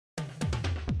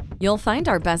You'll find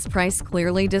our best price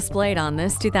clearly displayed on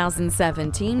this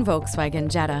 2017 Volkswagen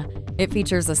Jetta. It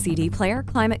features a CD player,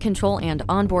 climate control, and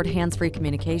onboard hands-free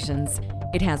communications.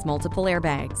 It has multiple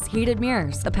airbags, heated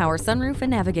mirrors, a power sunroof, and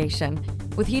navigation.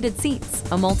 With heated seats,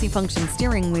 a multi-function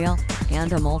steering wheel,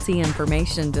 and a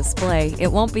multi-information display,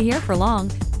 it won't be here for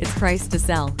long. It's priced to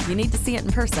sell. You need to see it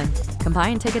in person. Come by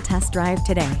and take a test drive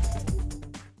today.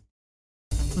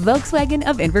 Volkswagen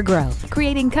of Inver Grove,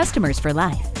 creating customers for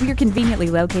life. We are conveniently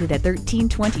located at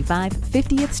 1325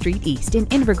 50th Street East in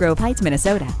Inver-Grove-Heights,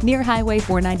 Minnesota, near Highway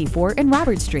 494 and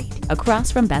Robert Street,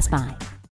 across from Best Buy.